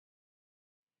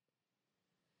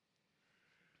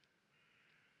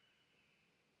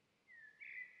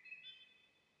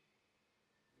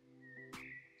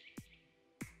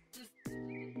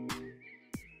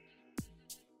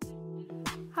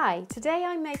Hi, today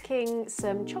I'm making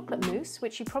some chocolate mousse,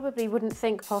 which you probably wouldn't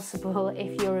think possible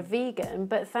if you're a vegan,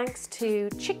 but thanks to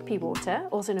chickpea water,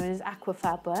 also known as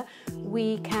aquafaba,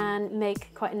 we can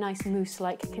make quite a nice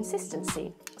mousse-like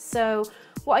consistency. So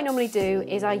what I normally do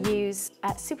is I use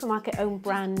a supermarket own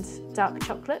brand dark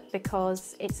chocolate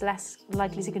because it's less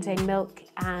likely to contain milk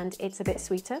and it's a bit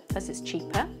sweeter, plus it's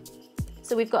cheaper.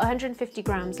 So we've got 150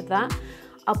 grams of that.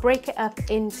 I'll break it up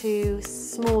into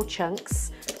small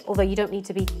chunks, although you don't need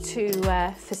to be too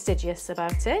fastidious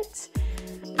about it.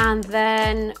 And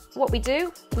then what we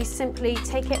do, we simply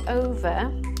take it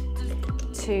over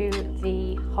to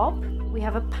the hob. We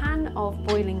have a pan of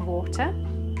boiling water,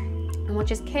 and we'll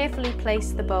just carefully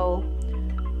place the bowl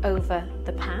over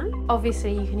the pan.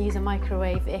 Obviously you can use a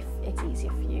microwave if it's easier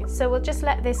for you. So we'll just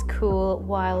let this cool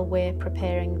while we're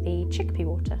preparing the chickpea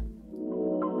water.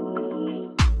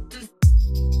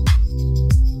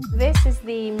 This is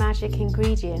the magic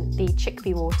ingredient, the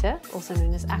chickpea water, also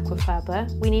known as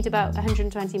aquafaba. We need about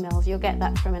 120 ml. You'll get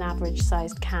that from an average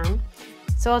sized can.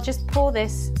 So I'll just pour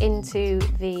this into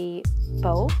the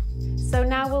bowl. So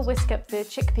now we'll whisk up the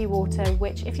chickpea water,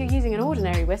 which if you're using an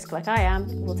ordinary whisk like I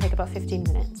am, will take about 15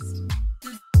 minutes.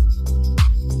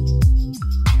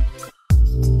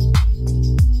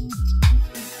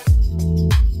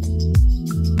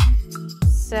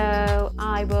 So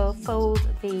I will fold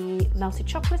the melted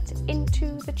chocolate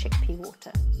into the chickpea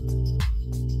water.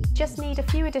 Just need a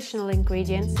few additional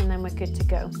ingredients and then we're good to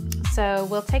go. So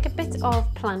we'll take a bit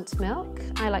of plant milk.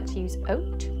 I like to use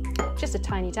oat, just a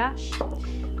tiny dash.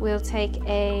 We'll take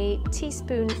a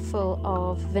teaspoonful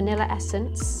of vanilla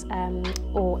essence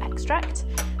or extract,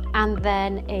 and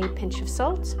then a pinch of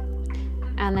salt.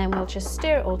 And then we'll just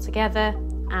stir it all together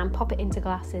and pop it into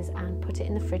glasses and put it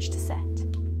in the fridge to set.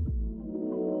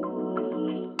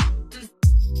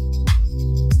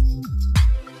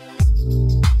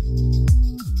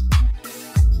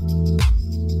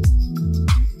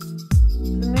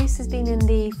 Has been in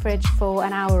the fridge for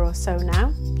an hour or so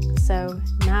now. So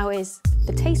now is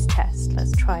the taste test.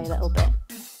 Let's try a little bit.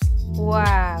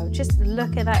 Wow, just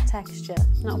look at that texture.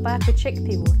 Not bad for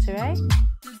chickpea water, eh?